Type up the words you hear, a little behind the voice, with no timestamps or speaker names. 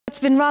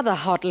been rather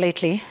hot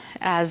lately,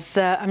 as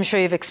I'm sure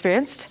you've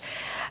experienced,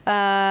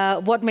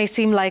 what may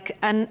seem like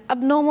an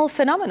abnormal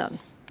phenomenon.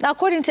 Now,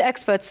 according to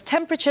experts,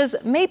 temperatures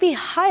may be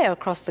higher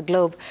across the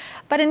globe,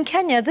 but in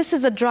Kenya, this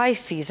is a dry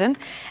season,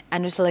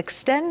 and it will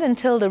extend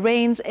until the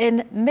rains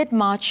in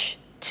mid-March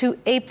to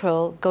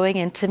April, going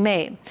into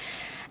May.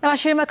 Now,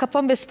 Mashirima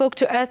Kapombe spoke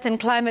to Earth and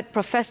Climate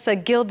Professor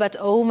Gilbert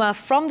Ouma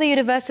from the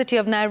University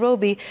of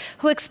Nairobi,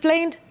 who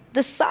explained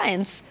the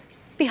science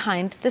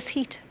behind this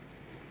heat.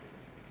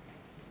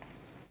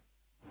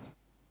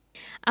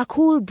 A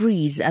cool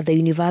breeze at the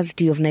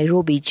University of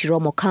Nairobi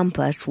Chiromo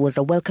campus was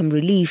a welcome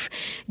relief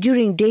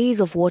during days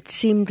of what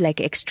seemed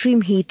like extreme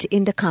heat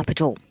in the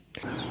capital.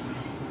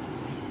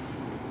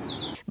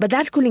 But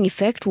that cooling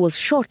effect was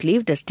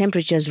short-lived as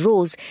temperatures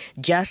rose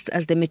just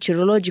as the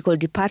meteorological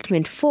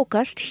department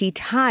forecast heat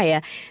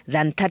higher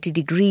than 30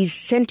 degrees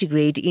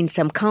centigrade in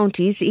some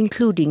counties,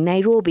 including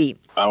Nairobi.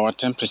 Our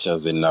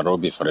temperatures in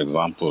Nairobi, for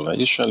example, are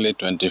usually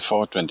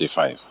 24,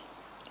 25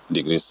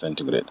 degrees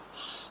centigrade.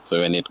 So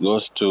when it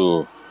goes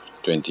to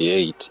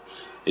 28,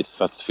 it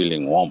starts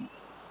feeling warm.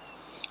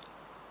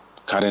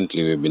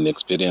 Currently, we've been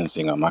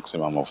experiencing a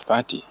maximum of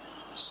 30.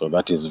 So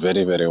that is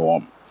very, very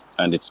warm.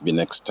 And it's been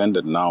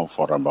extended now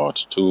for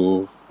about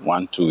 2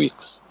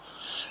 weeks.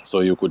 So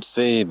you could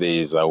say there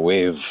is a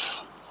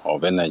wave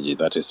of energy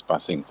that is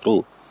passing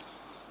through.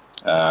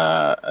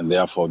 And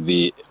therefore,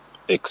 the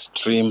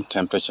extreme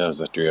temperatures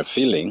that we are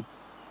feeling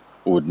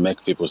would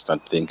make people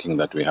start thinking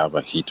that we have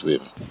a heat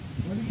wave.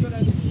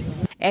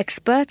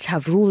 Experts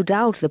have ruled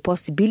out the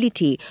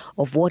possibility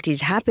of what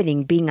is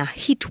happening being a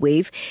heat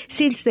wave,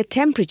 since the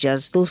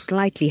temperatures, though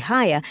slightly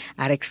higher,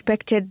 are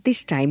expected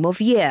this time of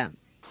year.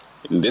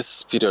 In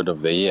this period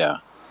of the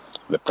year,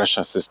 the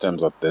pressure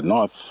systems at the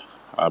north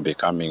are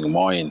becoming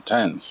more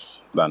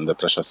intense than the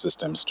pressure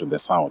systems to the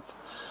south,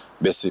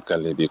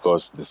 basically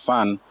because the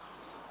sun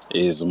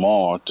is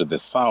more to the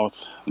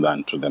south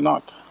than to the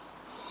north.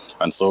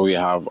 And so we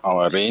have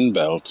our rain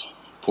belt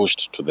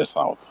pushed to the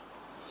south.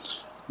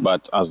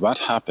 But as that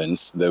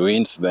happens, the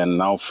winds then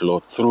now flow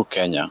through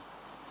Kenya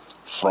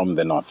from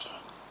the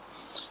north.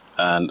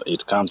 And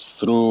it comes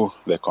through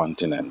the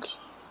continent.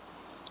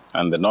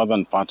 And the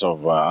northern part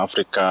of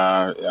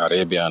Africa,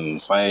 Arabian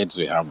sides,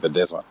 we have the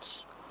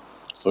deserts.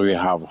 So we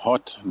have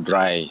hot,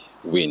 dry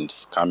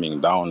winds coming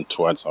down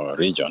towards our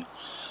region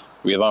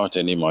without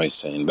any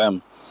moisture in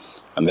them.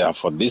 And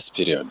therefore this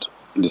period,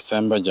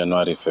 December,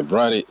 January,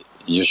 February,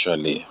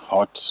 usually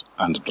hot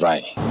and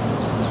dry.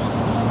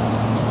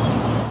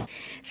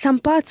 Some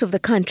parts of the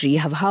country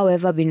have,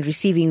 however, been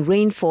receiving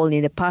rainfall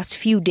in the past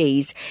few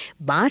days,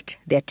 but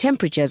their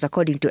temperatures,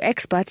 according to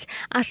experts,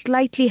 are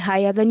slightly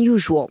higher than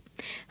usual.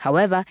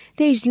 However,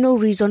 there is no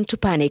reason to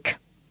panic.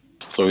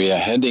 So we are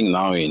heading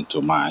now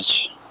into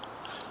March,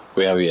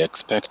 where we are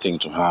expecting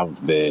to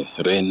have the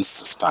rains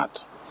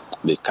start.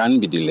 They can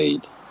be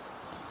delayed,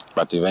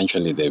 but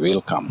eventually they will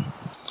come.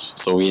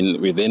 So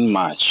within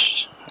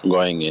March,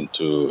 going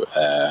into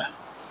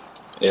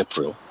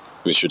April,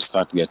 we should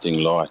start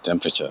getting lower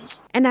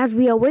temperatures. And as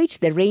we await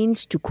the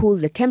rains to cool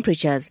the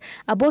temperatures,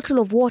 a bottle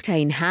of water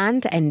in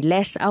hand and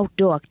less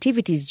outdoor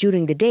activities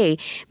during the day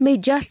may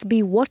just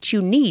be what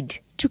you need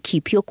to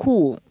keep your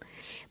cool.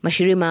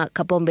 Mashirima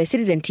Kapombe,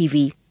 Citizen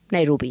TV,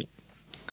 Nairobi.